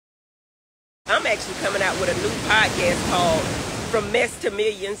I'm actually coming out with a new podcast called From Mess to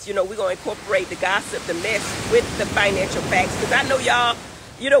Millions. You know, we're going to incorporate the gossip, the mess with the financial facts. Because I know y'all,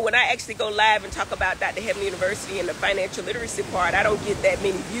 you know, when I actually go live and talk about Dr. Heavenly University and the financial literacy part, I don't get that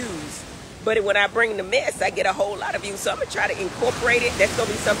many views. But when I bring the mess, I get a whole lot of views. So I'm going to try to incorporate it. That's going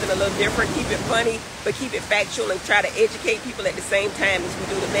to be something a little different. Keep it funny, but keep it factual and try to educate people at the same time as we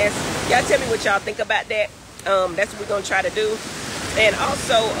do the mess. Y'all tell me what y'all think about that. That's what we're going to try to do. And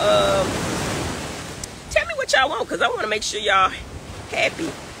also, tell me what y'all want, because I want to make sure y'all happy.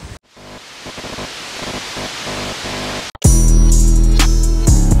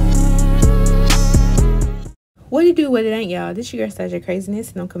 What it do, what it ain't, y'all? This your girl, Stage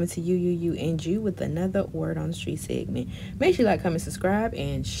Craziness, and I'm coming to you and you with another Word on the Street segment. Make sure you like, comment, subscribe,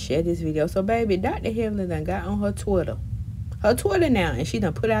 and share this video. So, baby, Dr. Heavenly done got on her Twitter now, and she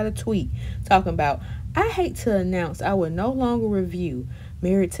done put out a tweet talking about, I hate to announce I will no longer review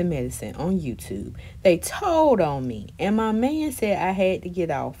Married to Medicine on YouTube. They told on me, and my man said I had to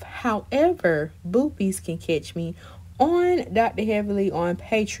get off. However, boopies can catch me on Dr. Heavenly on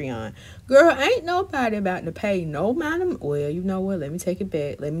Patreon. Girl, ain't nobody about to pay no amount of, well, you know what, let me take it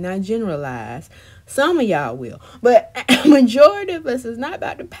back. Let me not generalize. Some of y'all will. But majority of us is not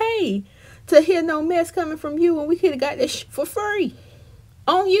about to pay to hear no mess coming from you when we could have got this for free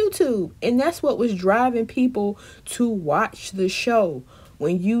on YouTube. And that's what was driving people to watch the show.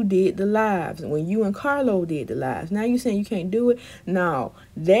 When you did the lives, when you and Carlo did the lives. Now you saying you can't do it? No.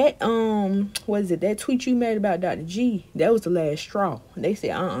 That, what is it? That tweet you made about Dr. G, that was the last straw. They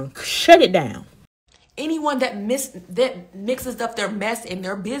said, shut it down. Anyone that mixes up their mess in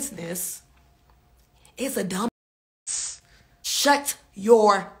their business is a dumb. Shut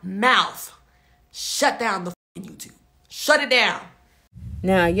your mouth. Shut down the YouTube. Shut it down.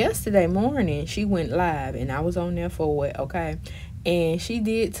 Now, yesterday morning, she went live, and I was on there for it, okay? And she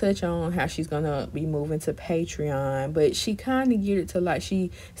did touch on how she's going to be moving to Patreon. But she kind of geared it to like she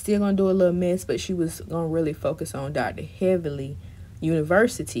still going to do a little mess. But she was going to really focus on Dr. Heavenly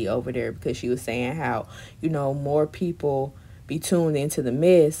University over there. Because she was saying how, you know, more people be tuned into the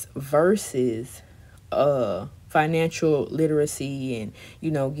mess versus financial literacy and,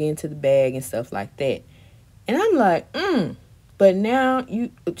 you know, getting to the bag and stuff like that. And I'm like, But now you...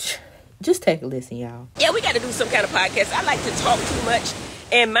 Just take a listen, y'all. Yeah, we got to do some kind of podcast. I like to talk too much.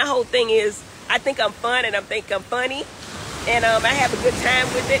 And my whole thing is, I think I'm fun and I think I'm funny. And I have a good time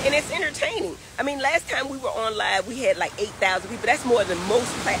with it. And it's entertaining. I mean, last time we were on live, we had like 8,000 people. That's more than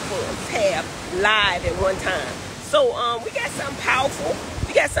most platforms have live at one time. So we got something powerful.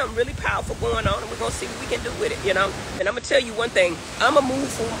 We got something really powerful going on. And we're going to see what we can do with it, you know. And I'm going to tell you one thing. I'm going to move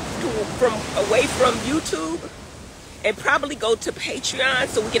from away from YouTube and probably go to Patreon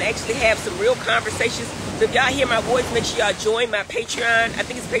so we can actually have some real conversations. So if y'all hear my voice, make sure y'all join my Patreon. I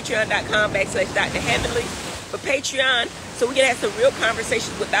think it's patreon.com/Dr. Heavenly for Patreon, so we can have some real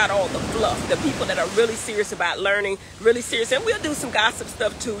conversations without all the fluff. The people that are really serious about learning, really serious. And we'll do some gossip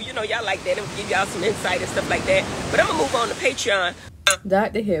stuff too. You know, y'all like that, and we'll give y'all some insight and stuff like that. But I'm going to move on to Patreon.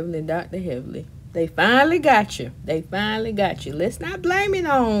 Dr. Heavenly. They finally got you. Let's not blame it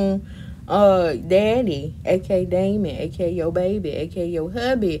on Daddy, aka Damon, aka your baby, aka your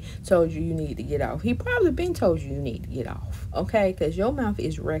hubby told you need to get off. He probably been told you need to get off, okay? Because your mouth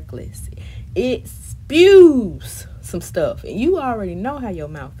is reckless. It spews some stuff, and you already know how your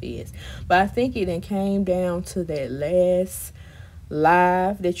mouth is. But I think it then came down to that last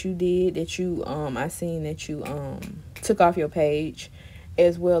live that you did, that you I seen that you took off your page,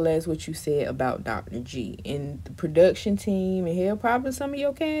 as well as what you said about Dr. G. And the production team, and hell, probably some of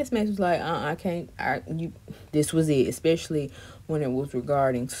your castmates was like, I can't, this was it, especially when it was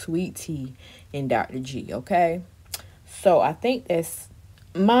regarding Sweet Tea and Dr. G, okay? So I think that's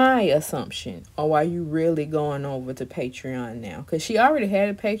my assumption on why you really going over to Patreon now. Because she already had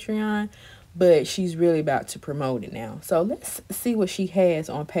a Patreon, but she's really about to promote it now. So let's see what she has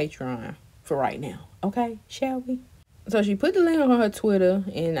on Patreon for right now, okay? Shall we? So she put the link on her Twitter,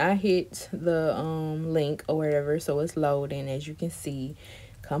 and I hit the link or whatever, so it's loading, as you can see.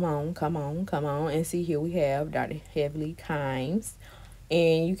 Come on. And see, here we have Dr. Heavenly Kimes,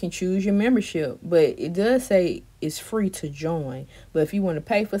 and you can choose your membership, but it does say it's free to join. But if you want to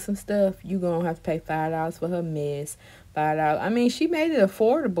pay for some stuff, you're going to have to pay $5 for her mess, $5. I mean, she made it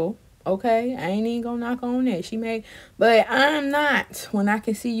affordable. Okay, I ain't even gonna knock on that. But I'm not. When I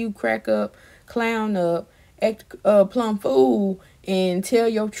can see you crack up, clown up, act plumb fool, and tell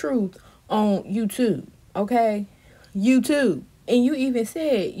your truth on YouTube, okay? YouTube. And you even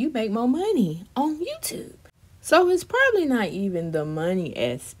said you make more money on YouTube. So it's probably not even the money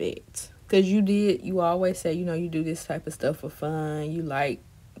aspect. Because you always say, you know, you do this type of stuff for fun. You like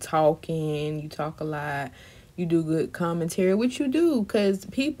talking, you talk a lot, you do good commentary, which you do, because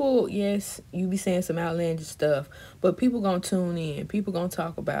people, yes, you be saying some outlandish stuff, but people gonna tune in, people gonna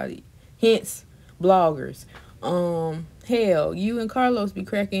talk about it. Hence, bloggers. Hell, you and Carlos be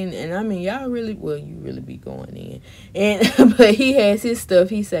cracking, and I mean, y'all really, well, you really be going in, and but he has his stuff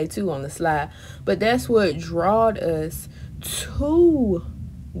he say too on the slide, but that's what drawed us to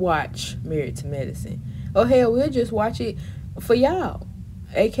watch Married to Medicine. Oh hell, we'll just watch it for y'all.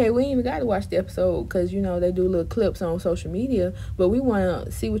 AK, we ain't even got to watch the episode because, you know, they do little clips on social media, but we want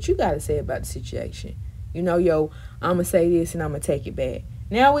to see what you got to say about the situation. You know, yo, I'm going to say this and I'm going to take it back.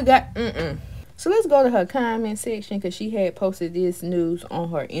 Now we got, So let's go to her comment section because she had posted this news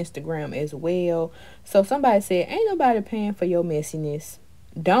on her Instagram as well. So somebody said, ain't nobody paying for your messiness.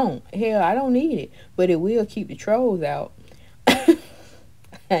 Don't. Hell, I don't need it, but it will keep the trolls out.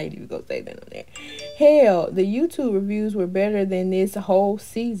 I ain't even gonna say that on that. Hell, the YouTube reviews were better than this whole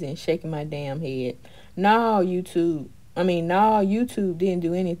season. Shaking my damn head. Nah, YouTube didn't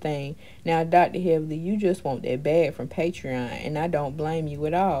do anything. Now, Dr. Heavily, you just want that bag from Patreon, and I don't blame you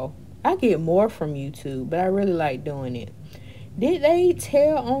at all. I get more from YouTube, but I really like doing it. Did they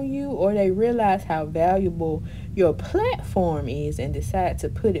tell on you, or they realize how valuable your platform is and decide to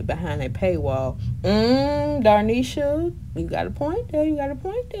put it behind a paywall? Darnisha, you got a point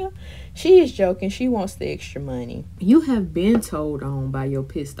there. She is joking. She wants the extra money. You have been told on by your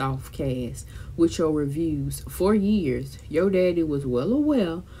pissed off cast with your reviews for years. Your daddy was well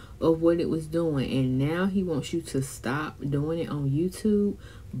aware of what it was doing, and now he wants you to stop doing it on YouTube,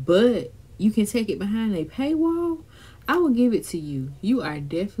 but you can take it behind a paywall. I will give it to you. You are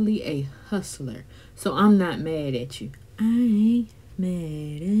definitely a hustler. So I'm not mad at you. I ain't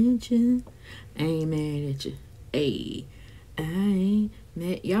mad at you. I ain't mad at you. Hey, I ain't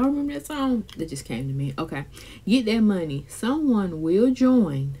mad. Y'all remember that song? That just came to me. Okay. Get that money. Someone will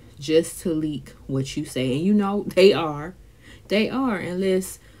join just to leak what you say. And you know they are. They are,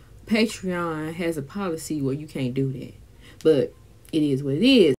 unless Patreon has a policy where you can't do that. But it is what it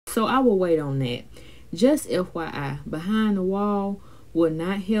is. So I will wait on that. Just FYI, behind the wall will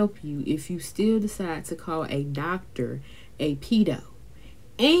not help you if you still decide to call a doctor a pedo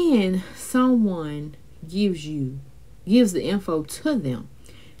and someone gives the info to them.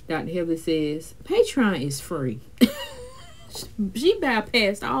 Dr. Heavily says Patreon is free. She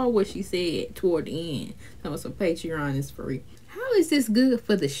bypassed all what she said toward the end. So Patreon is free. How is this good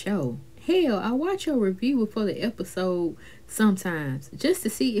for the show? Hell, I watch your review before the episode sometimes just to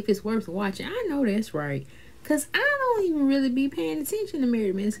see if it's worth watching. I know that's right, because I don't even really be paying attention to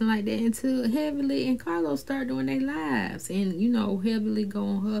Married Medicine like that until Heavily and Carlos start doing their lives. And, you know, Heavily go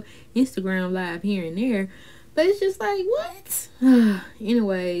on her Instagram live here and there. But it's just like, what?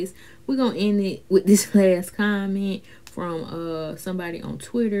 Anyways, we're going to end it with this last comment from somebody on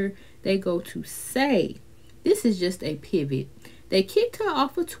Twitter. They go to say, this is just a pivot. They kicked her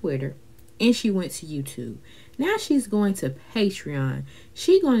off of Twitter and she went to YouTube. Now she's going to Patreon.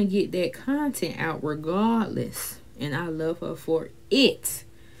 She's going to get that content out regardless. And I love her for it.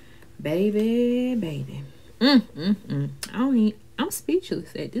 Baby. I'm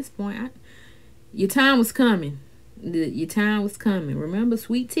speechless at this point. Your time was coming. Your time was coming. Remember,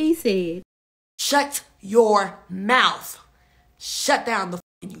 Sweet Tea said, shut your mouth. Shut down the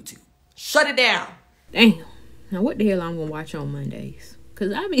YouTube. Shut it down. Damn. Now what the hell I'm going to watch on Mondays?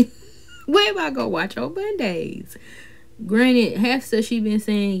 Because I mean, where am I going to watch on Mondays? Granted, half stuff she been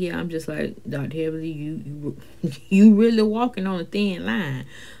saying, yeah, I'm just like, Dr. Heavily, you really walking on a thin line.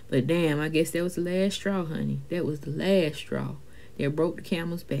 But damn, I guess that was the last straw, honey. That was the last straw that broke the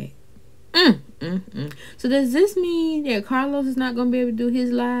camel's back. So does this mean that Carlos is not going to be able to do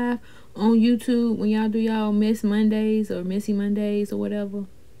his live on YouTube when y'all do y'all Mess Mondays or Messy Mondays or whatever?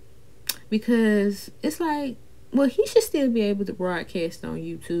 Because it's like, well, he should still be able to broadcast on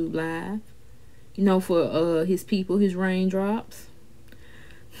YouTube live. You know, for his people, his raindrops.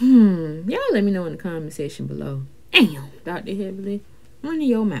 Y'all let me know in the comment section below. Damn, Dr. Heavily, run in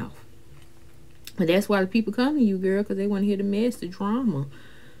your mouth. But that's why the people come to you, girl, because they want to hear the mess, the drama.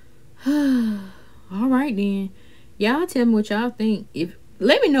 All right, then. Y'all tell me what y'all think.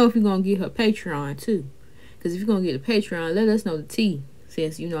 Let me know if you're going to get her Patreon, too. Because if you're going to get a Patreon, let us know the tea.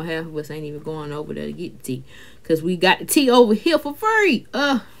 Since, you know, half of us ain't even going over there to get the tea. Because we got the tea over here for free.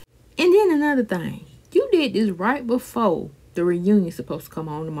 And then another thing. You did this right before the reunion's supposed to come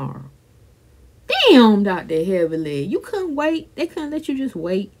on tomorrow. Damn, Dr. Heavily. You couldn't wait. They couldn't let you just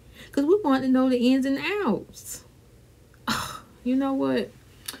wait. Because we want to know the ins and outs. You know what?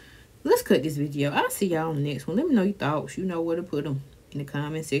 Let's cut this video. I'll see y'all on the next one. Let me know your thoughts. You know where to put them in the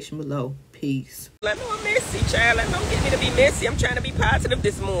comment section below. Peace. Peace. I know I'm messy, child. I know I'm getting me to be messy. I'm trying to be positive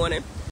this morning.